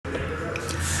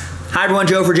Hi everyone,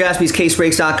 Joe for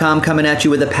JaspysCaseBreaks.com coming at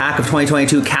you with a pack of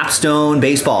 2022 Capstone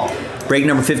Baseball. Break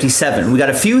number 57. We got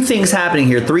a few things happening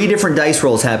here, 3 different dice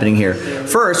rolls happening here.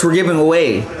 First, we're giving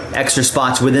away extra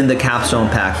spots within the Capstone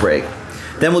pack break.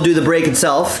 Then we'll do the break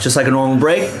itself, just like a normal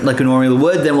break, like we normally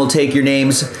would. Then we'll take your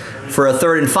names for a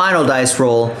third and final dice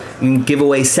roll and give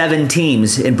away 7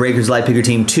 teams in Breakers Light Picker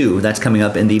Team 2. That's coming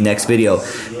up in the next video.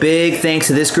 Big thanks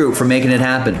to this group for making it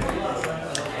happen.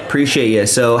 Appreciate you.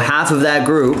 So half of that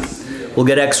group will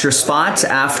get extra spots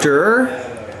after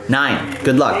 9.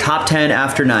 Good luck. Top 10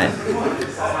 after 9.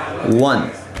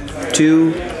 1,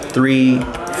 2, 3,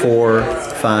 4,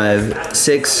 5,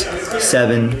 6,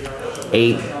 7,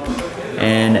 8,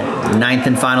 and 9th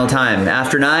and final time.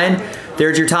 After 9,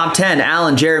 there's your top 10.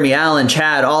 Alan, Jeremy, Alan,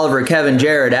 Chad, Oliver, Kevin,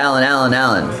 Jared, Alan.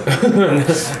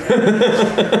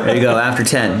 There you go, after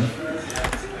 10.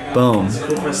 Boom. Is it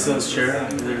cool if I steal this chair?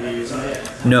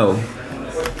 No.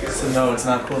 So no, it's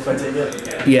not cool if I take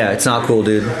it? Yeah, it's not cool,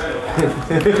 dude.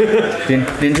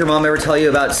 Didn't your mom ever tell you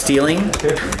about stealing?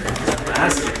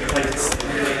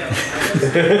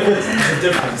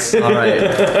 All right.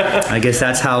 I guess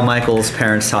that's how Michael's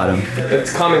parents taught him.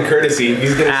 It's common courtesy.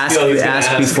 He's gonna steal. He's gonna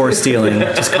ask before stealing.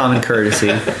 Just common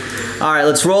courtesy. All right,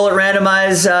 let's roll it.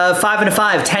 Randomize 5 and a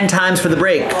 5, 10 times for the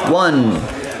break. 1,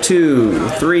 2,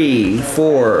 3,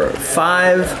 4,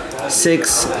 5, 6,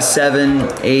 7,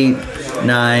 8,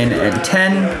 9, and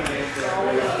 10.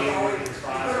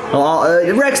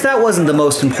 Well, Rex, that wasn't the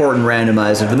most important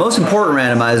randomizer. The most important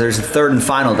randomizer is the third and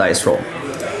final dice roll.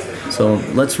 So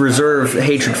let's reserve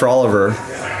hatred for Oliver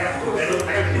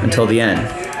until the end.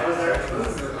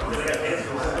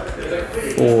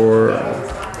 4,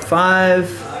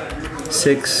 5,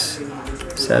 6,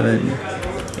 7,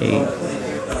 8,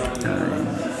 9,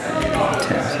 and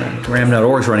 10.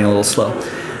 Ram.org is running a little slow. All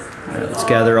right, let's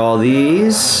gather all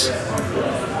these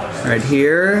right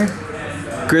here.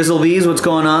 Grizzlebees, what's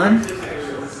going on?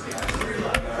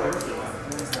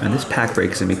 And this pack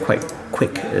break is gonna be quite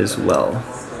quick as well.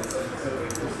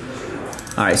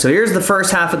 All right, so here's the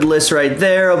first half of the list right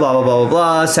there, blah, blah, blah, blah,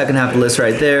 blah. Second half of the list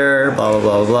right there, blah, blah,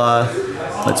 blah, blah,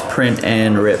 blah. Let's print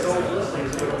and rip.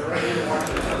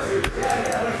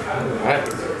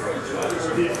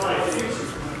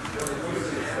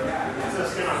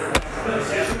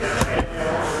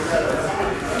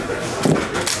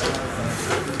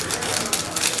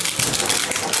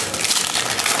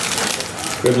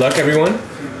 Good luck, everyone.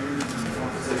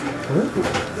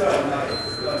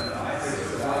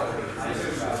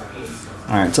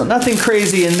 All right, so nothing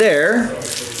crazy in there,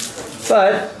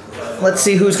 but let's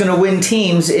see who's going to win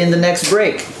teams in the next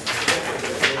break.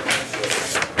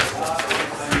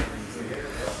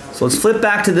 So let's flip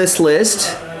back to this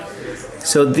list.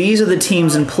 So these are the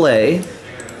teams in play.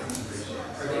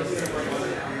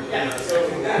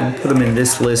 I'll put them in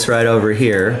this list right over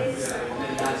here.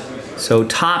 So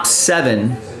top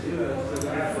 7.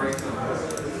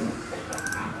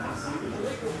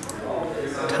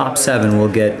 Top 7 will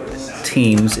get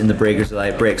teams in the Breakers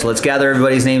Light break. So let's gather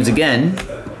everybody's names again.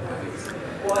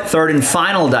 Third and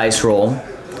final dice roll.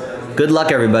 Good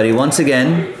luck, everybody. Once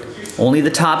again, only the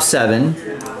top 7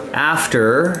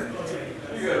 after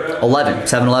 11.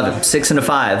 7, 11. 6 and a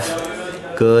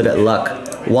 5. Good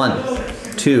luck.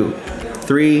 1, 2,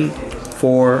 3,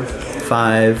 4,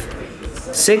 5,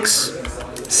 6,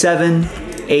 7,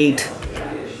 8,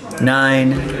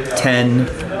 9, 10,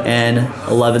 and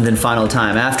 11th and final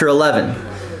time. After 11,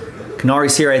 can already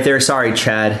see right there. Sorry,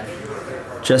 Chad.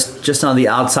 Just on the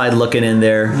outside looking in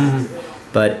there.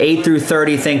 But 8 through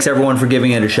 30, thanks everyone for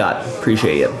giving it a shot.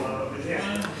 Appreciate you.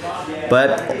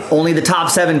 But only the top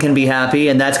 7 can be happy,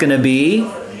 and that's going to be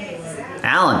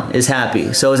Alan is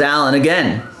happy. So is Alan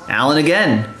again. Alan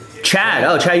again. Chad.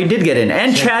 Oh, Chad, you did get in.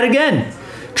 And Chad again.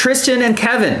 Tristan and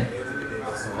Kevin.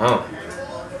 Oh.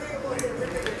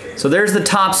 So there's the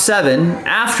top 7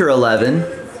 after 11.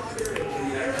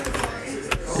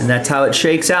 And that's how it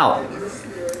shakes out.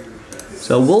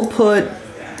 So we'll put,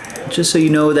 just so you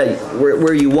know that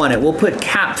where you want it, we'll put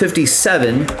Cap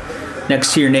 57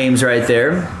 next to your names right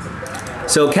there.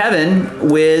 So Kevin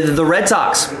with the Red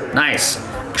Sox. Nice.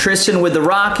 Tristan with the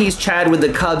Rockies, Chad with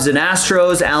the Cubs and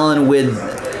Astros, Alan with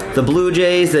the Blue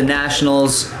Jays, the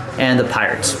Nationals, and the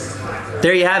Pirates.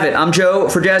 There you have it. I'm Joe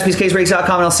for JaspysCaseBreaks.com,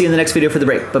 and I'll see you in the next video for the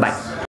break. Bye-bye.